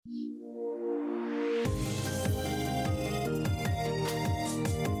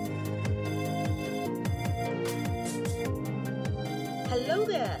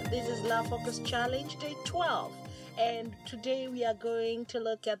there, this is Love Focus Challenge Day 12, and today we are going to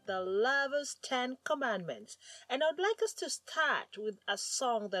look at the Lover's 10 Commandments. And I'd like us to start with a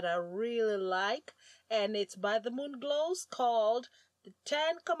song that I really like, and it's by the Moonglows called The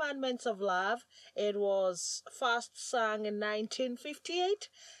 10 Commandments of Love. It was first sung in 1958.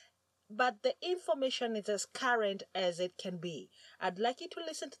 But the information is as current as it can be. I'd like you to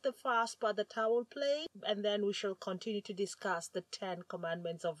listen to the first part that I will play, and then we shall continue to discuss the 10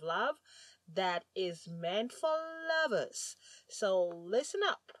 Commandments of Love that is meant for lovers. So listen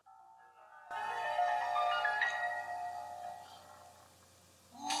up.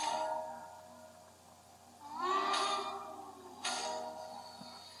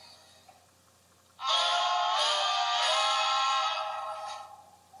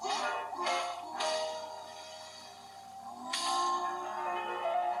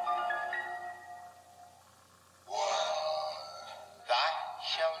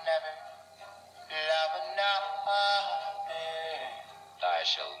 I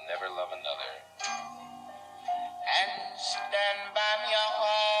shall never love another. And stand by me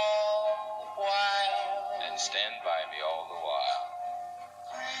all the while. And stand by me all the while.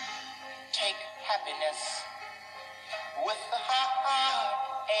 Take happiness with the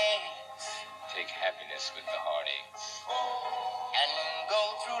heartaches. Take happiness with the heartaches. And go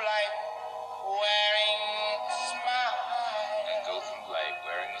through life wearing a smile. And go through life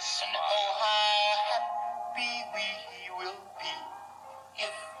wearing a smile. And oh, how happy we will be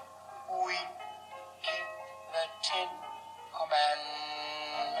if we keep the 10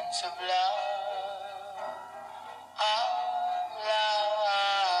 commandments of love. Of love.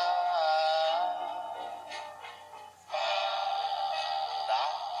 Thou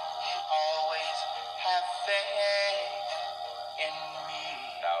should always have faith in me.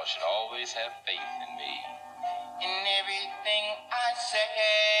 Thou should always have faith in me. In everything I say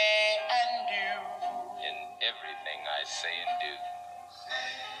and do. In everything I say and do.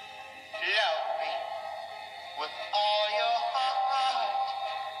 Love me with all your heart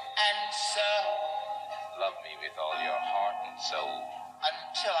and soul. Love me with all your heart and soul.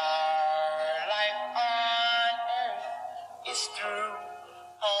 Until our life on earth is through.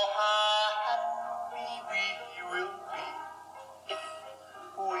 Oh, how happy we will be if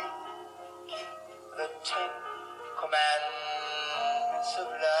we keep the 10 commandments of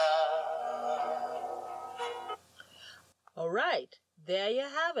love. All right. There you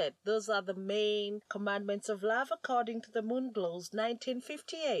have it. Those are the main commandments of love according to the Moonglows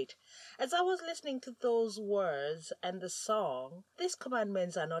 1958. As I was listening to those words and the song, these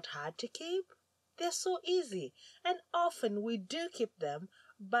commandments are not hard to keep. They're so easy, and often we do keep them,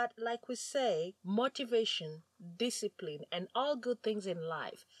 but like we say, motivation, discipline, and all good things in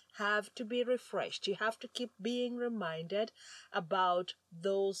life have to be refreshed. You have to keep being reminded about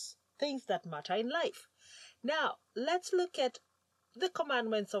those things that matter in life. Now, let's look at the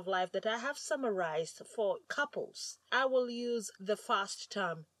commandments of life that I have summarized for couples. I will use the first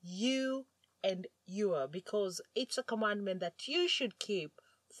term, you and your, because it's a commandment that you should keep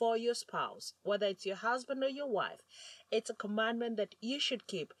for your spouse, whether it's your husband or your wife. It's a commandment that you should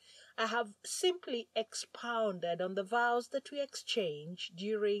keep. I have simply expounded on the vows that we exchange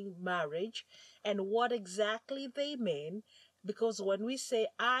during marriage and what exactly they mean, because when we say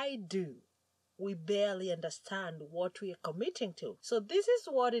I do, we barely understand what we are committing to. So this is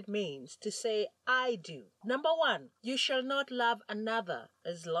what it means to say, I do. Number 1, you shall not love another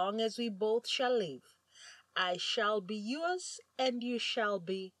as long as we both shall live. I shall be yours and you shall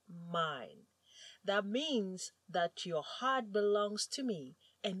be mine. That means that your heart belongs to me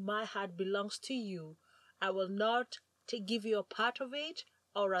and my heart belongs to you. I will not give you a part of it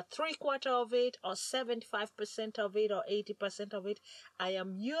or a 3/4 of it or 75% of it or 80% of it. I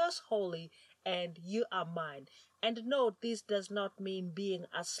am yours wholly and you are mine. And note, this does not mean being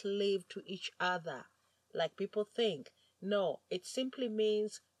a slave to each other, like people think. No, it simply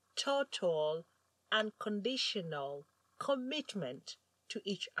means total, unconditional commitment to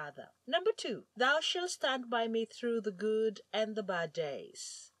each other. Number 2, thou shalt stand by me through the good and the bad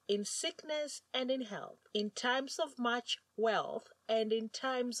days, in sickness and in health, in times of much wealth and in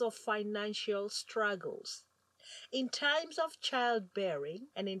times of financial struggles, in times of childbearing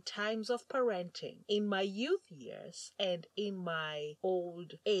and in times of parenting, in my youth years and in my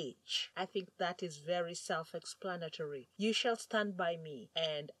old age. I think that is very self-explanatory. You shall stand by me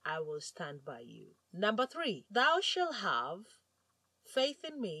and I will stand by you. Number 3, thou shalt have faith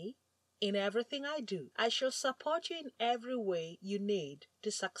in me in everything I do. I shall support you in every way you need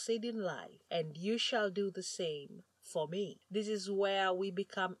to succeed in life, and you shall do the same for me. This is where we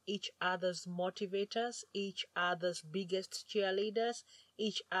become each other's motivators, each other's biggest cheerleaders,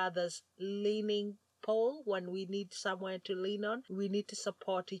 each other's leaning pole. When we need someone to lean on, we need to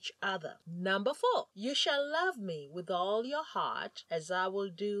support each other. Number 4, you shall love me with all your heart as I will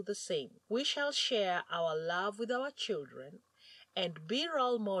do the same. We shall share our love with our children and be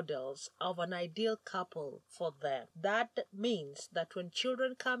role models of an ideal couple for them. That means that when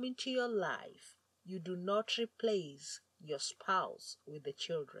children come into your life, you do not replace your spouse with the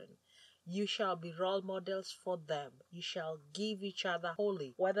children. You shall be role models for them. You shall give each other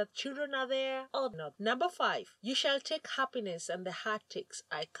wholly, whether children are there or not. Number 5, you shall take happiness and the heartaches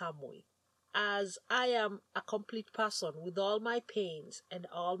I come with. As I am a complete person with all my pains and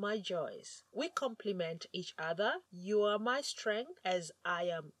all my joys. We complement each other. You are my strength as I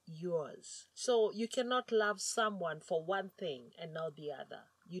am yours. So you cannot love someone for one thing and not the other.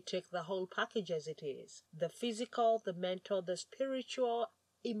 You take the whole package as it is. The physical, the mental, the spiritual,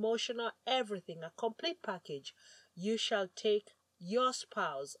 emotional, everything, a complete package. You shall take your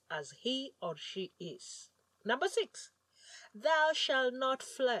spouse as he or she is. Number 6, thou shalt not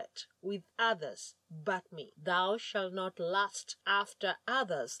flirt with others but me. Thou shalt not lust after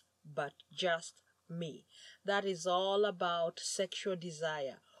others but just me. That is all about sexual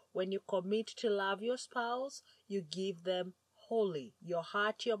desire. When you commit to love your spouse, you give them wholly your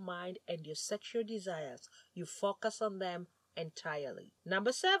heart, your mind, and your sexual desires. You focus on them entirely.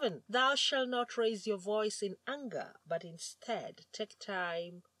 Number 7, thou shalt not raise your voice in anger, but instead take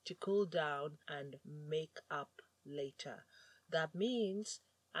time to cool down and make up later. That means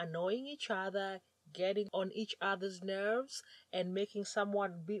annoying each other, getting on each other's nerves, and making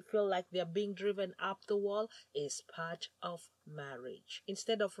someone feel like they're being driven up the wall is part of marriage.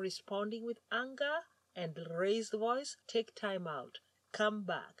 Instead of responding with anger and raised voice, take time out, come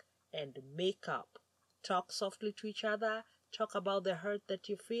back, and make up. Talk softly to each other. Talk about the hurt that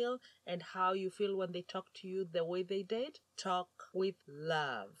you feel and how you feel when they talk to you the way they did. Talk with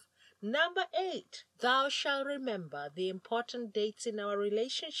love. Number 8, thou shalt remember the important dates in our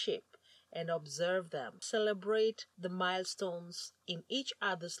relationship and observe them. Celebrate the milestones in each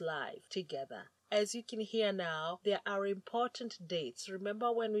other's life together. As you can hear now, there are important dates.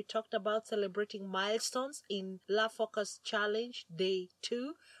 Remember when we talked about celebrating milestones in Love Focus Challenge Day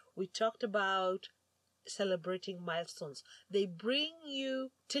 2? We talked about celebrating milestones. They bring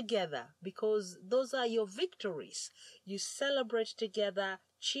you together because those are your victories. You celebrate together,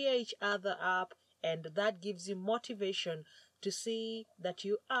 cheer each other up, and that gives you motivation to see that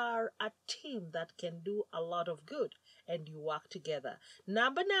you are a team that can do a lot of good and you work together.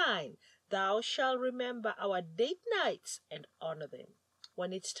 Number 9, thou shalt remember our date nights and honor them.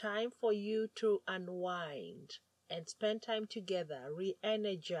 When it's time for you to unwind and spend time together,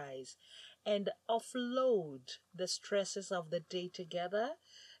 re-energize, and offload the stresses of the day together,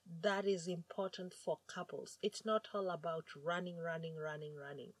 that is important for couples. It's not all about running.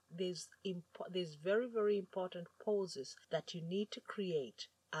 There's very, very important pauses that you need to create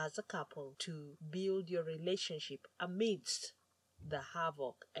as a couple to build your relationship amidst the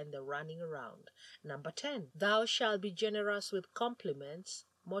havoc and the running around. Number 10, thou shalt be generous with compliments,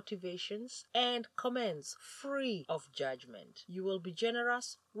 motivations, and comments free of judgment. You will be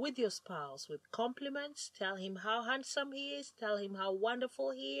generous with your spouse with compliments. Tell him how handsome he is. Tell him how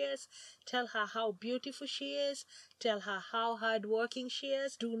wonderful he is. Tell her how beautiful she is. Tell her how hardworking she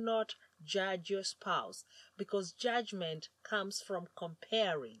is. Do not judge your spouse because judgment comes from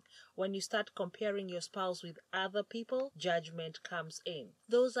comparing. When you start comparing your spouse with other people, judgment comes in.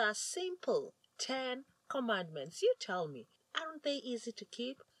 Those are simple 10 commandments. You tell me, aren't they easy to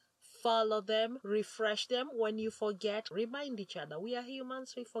keep? Follow them, refresh them. When you forget, remind each other. We are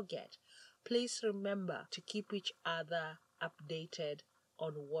humans, we forget. Please remember to keep each other updated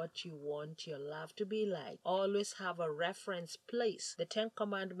on what you want your love to be like. Always have a reference place. The 10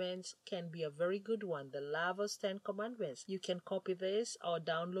 Commandments can be a very good one. The Lover's 10 Commandments. You can copy this or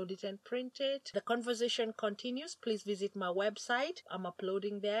download it and print it. The conversation continues. Please visit my website. I'm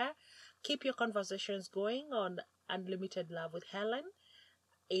uploading there. Keep your conversations going on Unlimited Love with Helen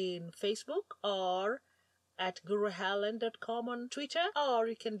in Facebook or at guruhelen.com on Twitter, or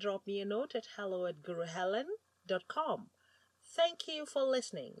you can drop me a note at hello@guruhelen.com. Thank you for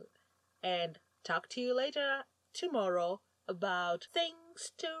listening and talk to you later tomorrow about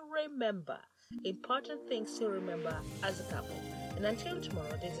things to remember, important things to remember as a couple. And until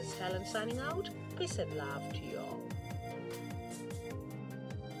tomorrow, this is Helen signing out. Peace and love to you all.